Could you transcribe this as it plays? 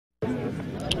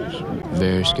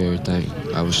Very scary thing.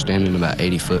 I was standing about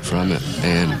 80 foot from it,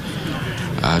 and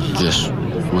I just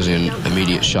was in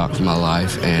immediate shock for my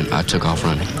life, and I took off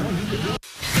running.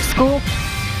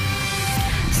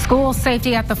 School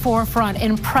safety at the forefront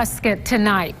in Prescott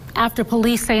tonight after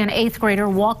police say an 8th grader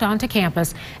walked onto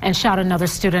campus and shot another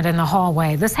student in the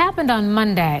hallway. This happened on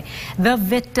Monday. The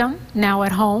victim now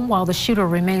at home while the shooter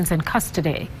remains in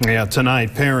custody. Yeah,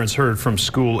 tonight parents heard from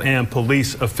school and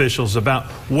police officials about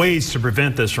ways to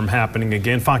prevent this from happening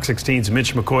again. Fox 16's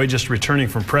Mitch McCoy just returning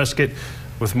from Prescott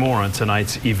with more on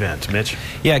tonight's event. Mitch?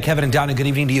 Yeah, Kevin and Donna, good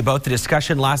evening to you both. The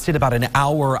discussion lasted about an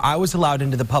hour. I was allowed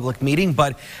into the public meeting,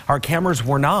 but our cameras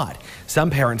were not. Some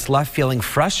parents left feeling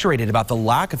frustrated about the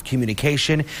lack of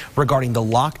communication regarding the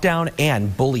lockdown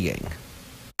and bullying.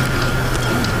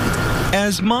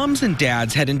 As moms and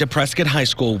dads head into Prescott High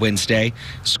School Wednesday,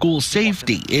 school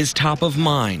safety is top of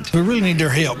mind. We really need their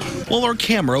help. While our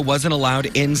camera wasn't allowed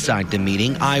inside the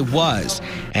meeting, I was.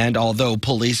 And although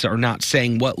police are not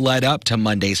saying what led up to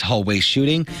Monday's hallway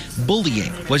shooting,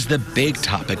 bullying was the big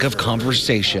topic of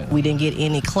conversation. We didn't get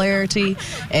any clarity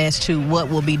as to what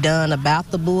will be done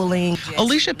about the bullying.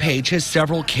 Alicia Page has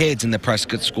several kids in the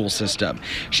Prescott school system.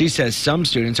 She says some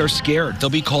students are scared they'll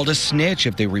be called a snitch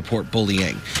if they report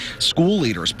bullying. School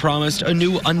leaders promised a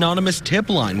new anonymous tip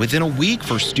line within a week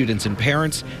for students and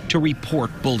parents to report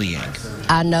bullying.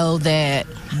 I know that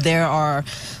there are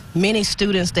many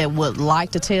students that would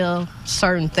like to tell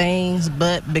certain things,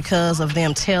 but because of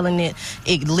them telling it,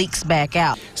 it leaks back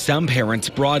out. Some parents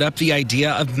brought up the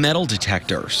idea of metal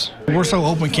detectors. We're so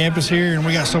open campus here, and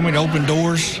we got so many open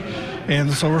doors.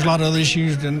 And so there's a lot of other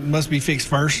issues that must be fixed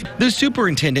first. The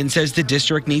superintendent says the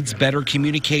district needs better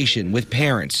communication with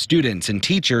parents, students, and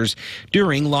teachers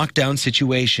during lockdown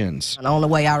situations. The only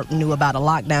way I knew about a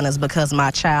lockdown is because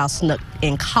my child snuck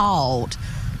and called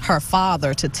her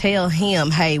father to tell him,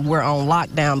 hey, we're on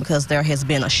lockdown because there has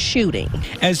been a shooting.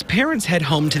 As parents head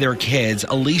home to their kids,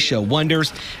 Alicia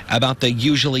wonders about the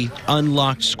usually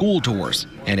unlocked school doors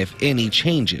and if any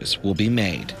changes will be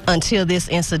made. Until this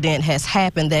incident has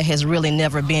happened, that has really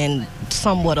never been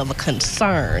somewhat of a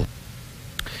concern.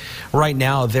 Right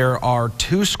now, there are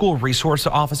 2 school resource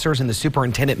officers, and the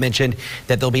superintendent mentioned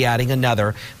that they'll be adding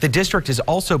another. The district is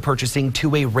also purchasing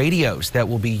 2-way radios that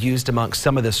will be used amongst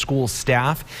some of the school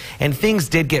staff. And things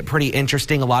did get pretty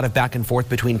interesting, a lot of back and forth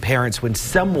between parents when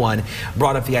someone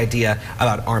brought up the idea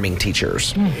about arming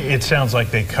teachers. It sounds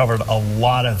like they covered a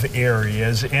lot of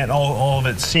areas, and all of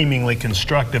it seemingly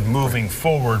constructive moving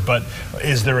forward. But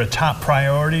is there a top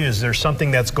priority? Is there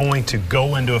something that's going to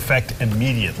go into effect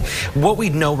immediately? What we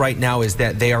know right now is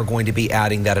that they are going to be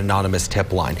adding that anonymous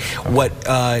tip line. What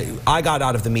I got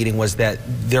out of the meeting was that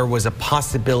there was a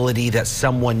possibility that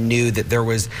someone knew that there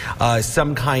was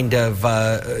some kind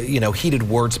of heated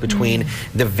words between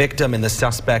the victim and the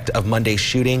suspect of Monday's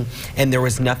shooting, and there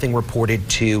was nothing reported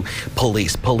to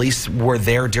police. Police were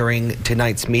there during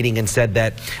tonight's meeting and said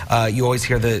that you always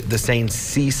hear the saying,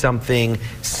 see something,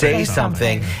 say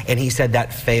something, and he said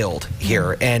that failed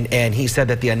here. And he said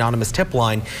that the anonymous tip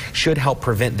line should help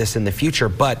prevent this in the future,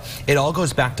 but it all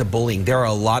goes back to bullying. There are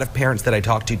a lot of parents that I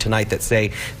talked to tonight that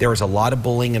say there is a lot of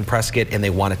bullying in Prescott and they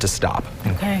want it to stop.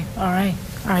 Okay, all right,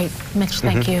 Mitch,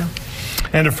 thank you.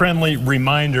 And a friendly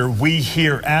reminder, we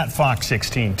here at Fox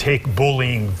 16 take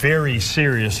bullying very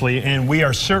seriously, and we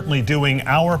are certainly doing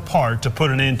our part to put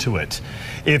an end to it.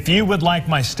 If you would like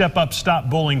my Step Up Stop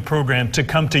Bullying program to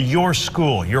come to your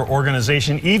school, your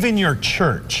organization, even your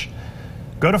church,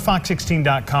 go to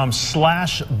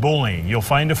fox16.com/bullying. You'll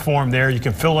find a form there. You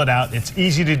can fill it out. It's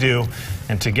easy to do,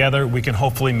 and together we can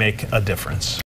hopefully make a difference.